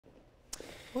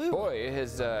Boy, it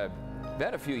has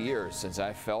been a few years since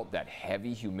I felt that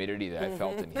heavy humidity that I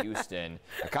felt in Houston.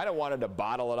 I kind of wanted to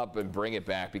bottle it up and bring it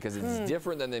back because it's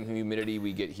different than the humidity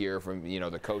we get here from,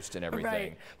 the coast and everything.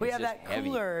 Right. We have that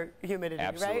cooler humidity,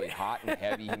 Absolutely. right? Hot and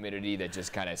heavy humidity that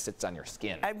just kind of sits on your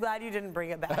skin. I'm glad you didn't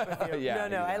bring it back with you. Yeah, no,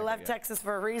 exactly, I left Texas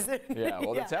for a reason. Yeah,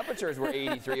 well, the temperatures were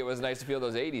 83. It was nice to feel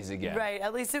those 80s again. Right.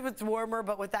 At least it was warmer,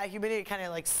 but with that humidity, it kind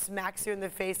of like smacks you in the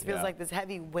face. Feels like this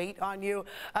heavy weight on you.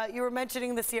 You were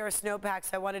mentioning the Sierra snowpack, so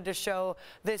I wanted to show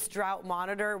this drought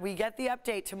monitor. We get the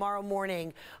update tomorrow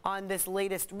morning on this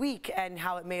latest week and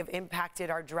how it may have impacted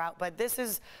our drought. But this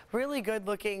is really good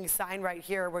looking sign right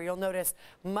here where you'll notice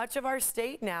much of our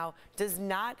state now does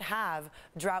not have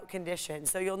drought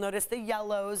conditions. So you'll notice the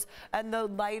yellows and the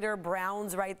lighter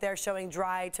browns right there showing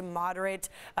dry to moderate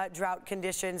drought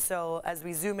conditions. So as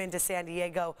we zoom into San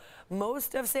Diego,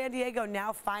 most of San Diego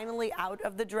now finally out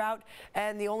of the drought,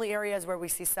 and the only areas where we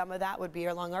see some of that would be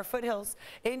along our foothills,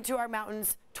 into our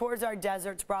mountains, towards our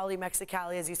deserts, Brawley,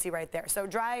 Mexicali, as you see right there. So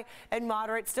dry and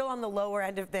moderate, still on the lower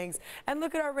end of things. And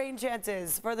look at our rain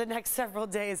chances for the next several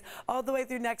days, all the way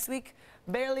through next week.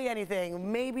 Barely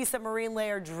anything, maybe some marine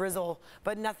layer drizzle,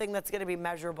 but nothing that's going to be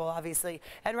measurable, obviously.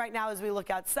 And right now, as we look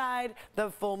outside,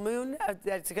 the full moon,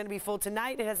 it's going to be full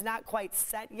tonight. It has not quite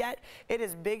set yet. It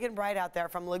is big and bright out there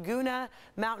from Laguna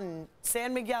Mountain,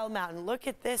 San Miguel Mountain. Look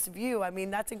at this view. I mean,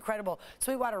 that's incredible.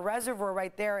 Sweetwater Reservoir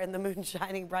right there, and the moon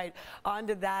shining bright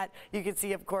onto that. You can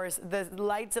see, of course, the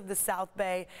lights of the South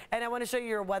Bay. And I want to show you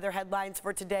your weather headlines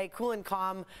for today. Cool and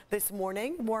calm this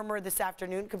morning, warmer this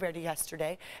afternoon compared to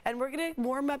yesterday. And we're going to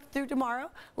warm up through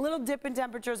tomorrow. A little dip in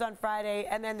temperatures on Friday,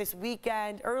 and then this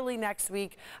weekend, early next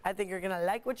week, I think you're going to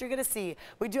like what you're going to see.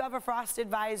 We do have a frost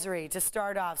advisory to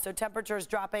start off, so temperatures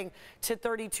dropping to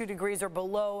 32 degrees or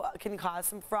below can cause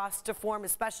some frost to form,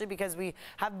 especially because we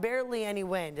have barely any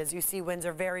wind. As you see, winds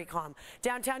are very calm.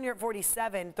 Downtown, you're at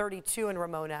 47, 32 in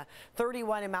Ramona,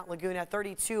 31 in Mount Laguna,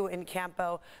 32 in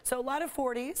Campo. So a lot of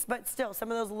 40s, but still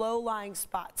some of those low-lying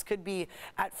spots could be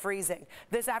at freezing.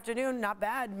 This afternoon, not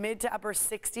bad, mid to upper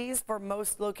 60s for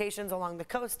most locations along the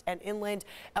coast and inland.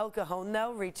 El Cajon,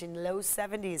 though, reaching low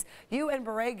 70s. You and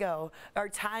Borrego are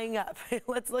tying up.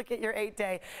 Let's look at your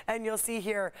 8-day, and you'll see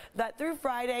here that through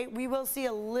Friday, we will see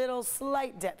a little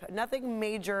slight dip. Nothing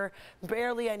major,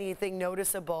 barely anything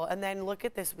noticeable. And then look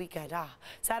at this weekend.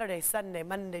 Saturday, Sunday,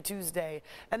 Monday, Tuesday.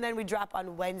 And then we drop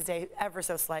on Wednesday ever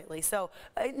so slightly. So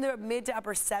in the mid to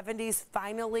upper 70s,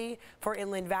 finally, for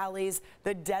inland valleys.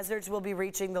 The deserts will be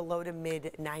reaching the low to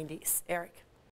mid 90s. Eric.